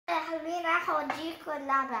الحين راح أوديكم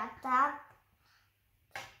لعبة.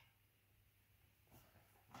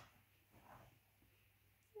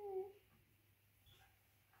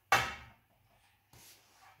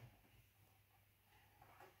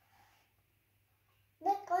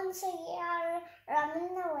 بتكون سيارة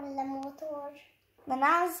منا ولا موتور؟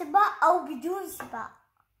 بنعمل سباق أو بدون سباق.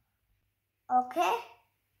 أوكي؟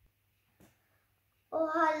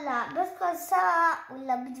 وهلا بتكون سباق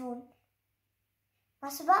ولا بدون؟ ما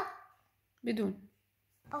سباق؟ بدون.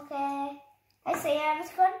 اوكي. هاي السيارة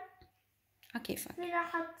بتكون كيفك. في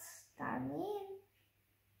راحة تعمير،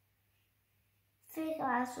 في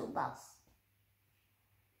كمان سوق باص.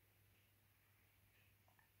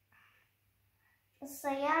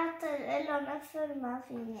 السيارات اللي نقفل ما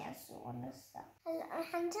فيني اسوق لسه. هلا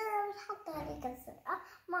رح نجرب نحط هذيك السرعة.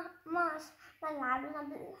 ما لعبنا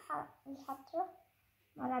بالحطرة،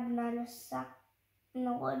 ما لعبنا لسه.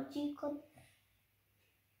 نوديكم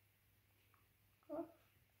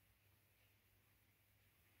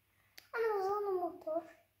أنا بظن موتور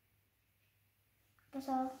بس.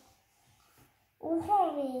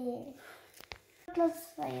 وهون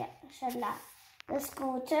 3 شلات: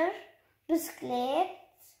 سكوتر، بسكليت،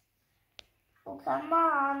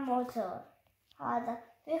 وكمان موتور. هذا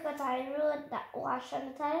فيكم تعيرون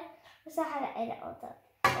وعشان تعرف مساحة إلى موتور.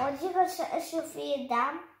 وأجيكم شو فيه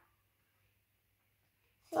الدعم.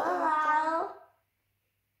 طلعوا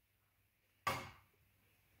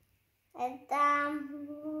الدعم.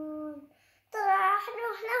 طلع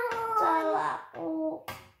نروح لهون.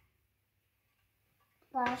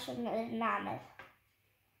 طلعوا شو نعمل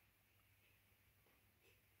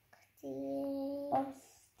كتير. بس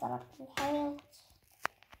طلعت الحيط.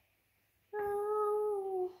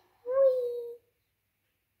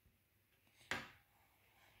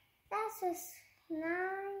 That was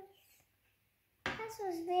nice. That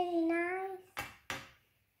was very nice.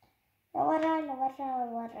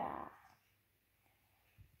 لورا.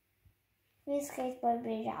 في سكيت بورد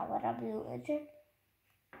بيرجع ورا بيوقف.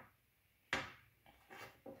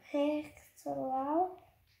 هيك طلعوا.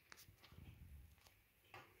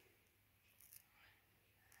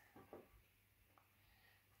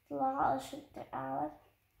 شد الأول.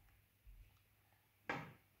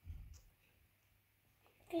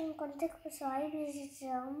 فينكم تكبسوا هاي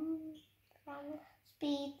بيجيهم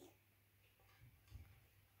سبيد.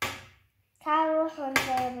 تعالوا نروح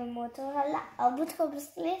نجرب الموتور هلا. أو بدكم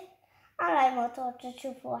بسكليت على الموتور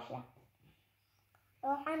تشوفوا أحلى.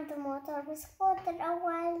 روح عند الموتور بسكوت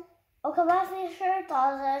الأول. وكمان في شرطة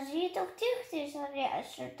إذا جيتوا كتير سريع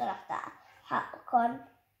الشرطة رح حقكم.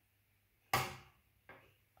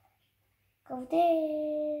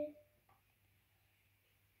 كوفدين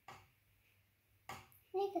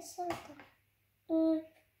هيك الشرطة.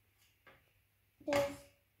 بس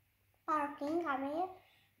باركينج عمير.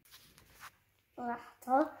 راح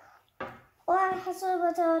وراح حصل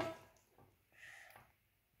الموتور.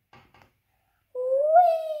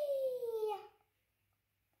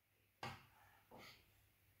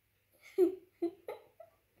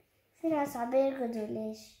 في ناس عم يركضوا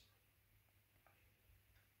ليش؟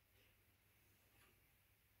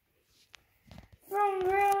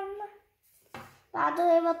 فروم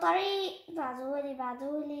بعدولي بالطريق.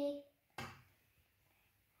 بعدولي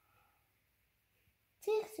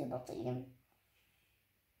كتير بطيئين.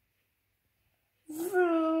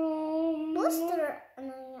 بوستر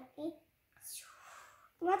أنا يعني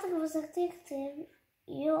ما تقبس كتير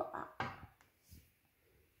يوقع.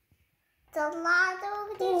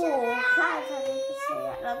 طلعتوا كتير سرعة. خايفة هذيك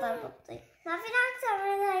السيارة ضربتني. ما فينا أكثر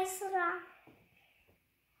من هاي السرعة.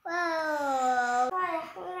 واو.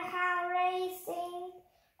 رايح ريسينج.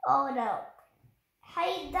 أو نو.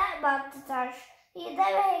 هي دايما بتطرش. هي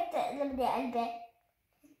دايما هيك تقلبني قلبي.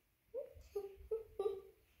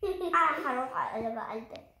 أنا حروح أقلب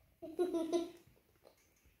قلبي.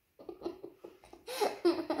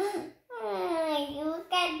 You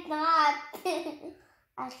cannot.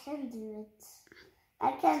 I can do it.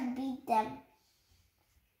 I can beat them.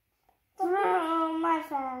 My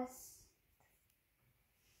fast.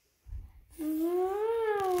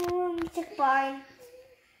 Checkpoint.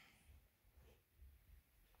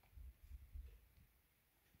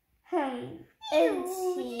 It's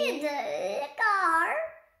the car.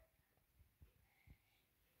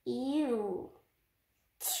 You.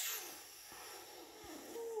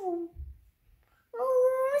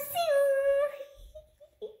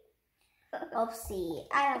 أوبسي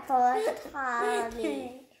أنا طلعت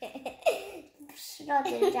حالي. مش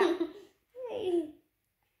راضي أرجع.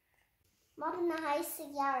 ما بدنا هاي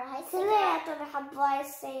السيارة. كلياتهم يحبوا هاي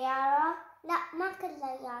السيارة. لا ما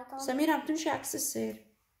كلياتهم. سمير عم تمشي عكس السير.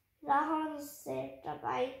 لا هون السير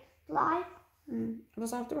تبعي اطلعي.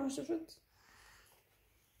 بس عم تروح شفت.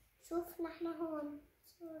 شوف نحن هون.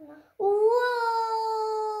 واو.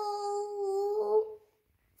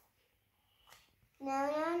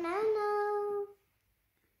 نو.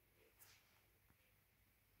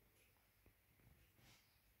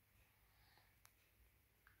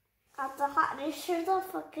 أعطى الشرطة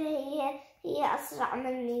فكر هي أسرع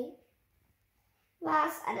مني،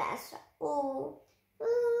 بس أنا أسرع.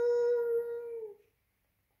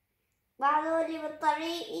 بعدوني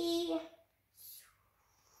بطريقي.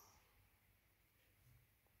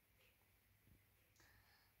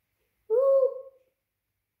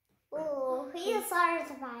 هي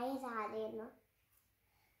صارت بعيدة علينا.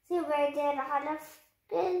 بعدين حلف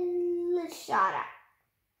كل الشارع.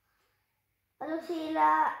 قالوا في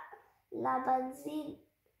لا بنزين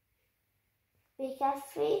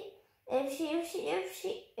بكفي. امشي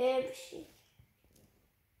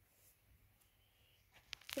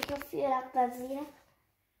بكفي لك بنزينة.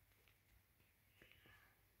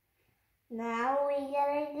 Now we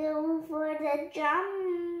gotta go for the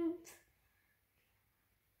jump.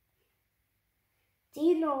 Do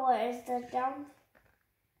you know where is the jump?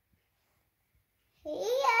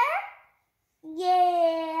 Here?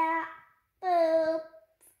 Yeah.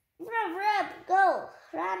 Run, go,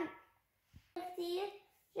 run. كتير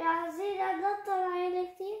جاهزين ننط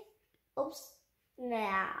علينا كتير. أوبس.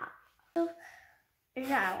 نعم.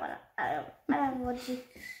 رجع ورا. أنا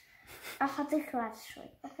بورجيك. أحطك بعد شوي.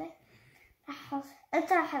 أوكي.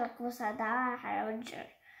 أنت راح لك بس أنا راح أرجع.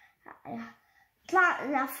 اطلع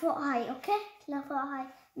لفوق هاي. أوكي. لفوق هاي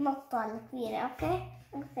النطة الكبيرة.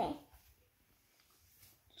 أوكي.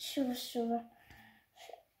 شوف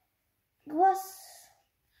بس.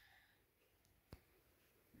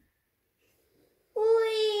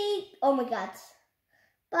 Oh my god.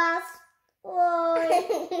 Bus.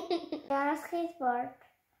 Yeah, skateboard.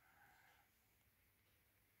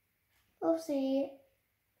 Oopsie.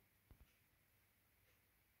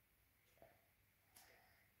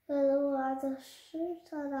 Hello, هذا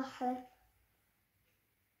الشرطة راحت.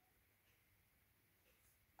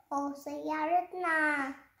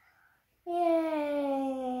 سيارتنا.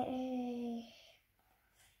 ياي.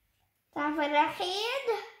 تعرف الرحيد؟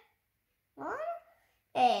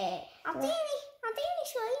 ايه. اعطيني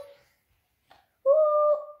شوي.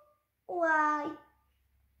 واي.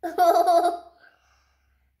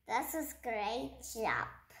 This is great job.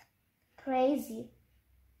 Crazy.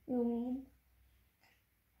 You mean?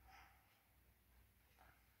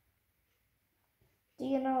 Do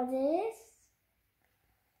you know this?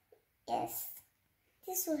 Yes.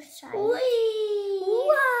 This was shiny.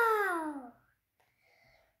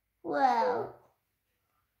 Wow.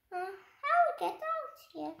 How do we get out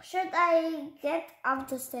here? Should I get up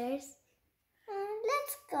the stairs?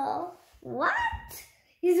 Let's go. What?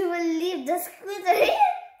 You will leave the scooter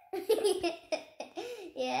here?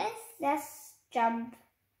 Yes. Let's jump.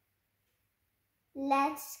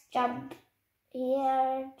 Let's jump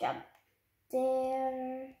here, jump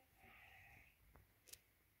there.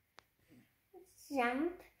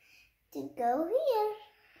 Jump to go here.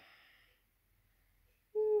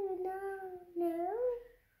 No.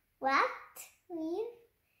 What? Me?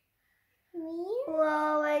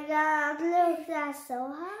 Oh my god, look, that's so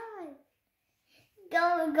high. Go.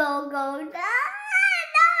 No.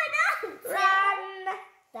 Run.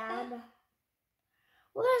 Down.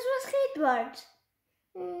 Where's my skateboard?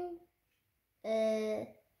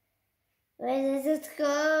 Where does it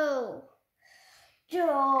go?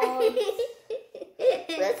 George.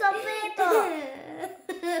 Where's a paper?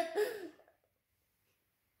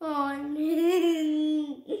 Oh no.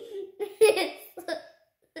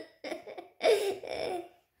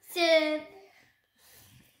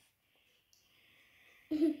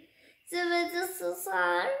 سمعت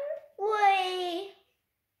الصرصار. وي.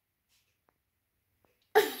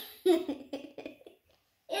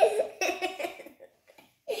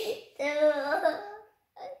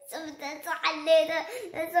 سمعت حلينا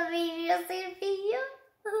سمير يصير فيا.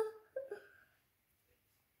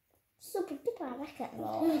 سوبر بيبر ركع.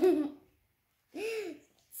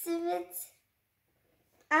 سمعت.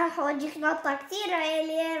 راح اوريك نقطة كتير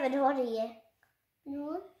عالية من هون. هي من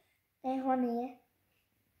هون. ايه هون هي.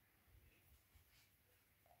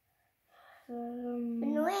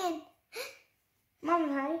 من وين؟ ما من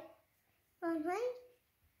هاي.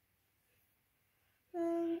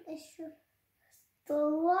 ايش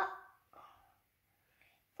طلع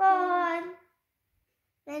فون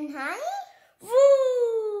من هاي.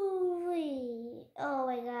 اوه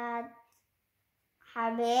ماي جاد.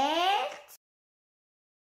 حبيت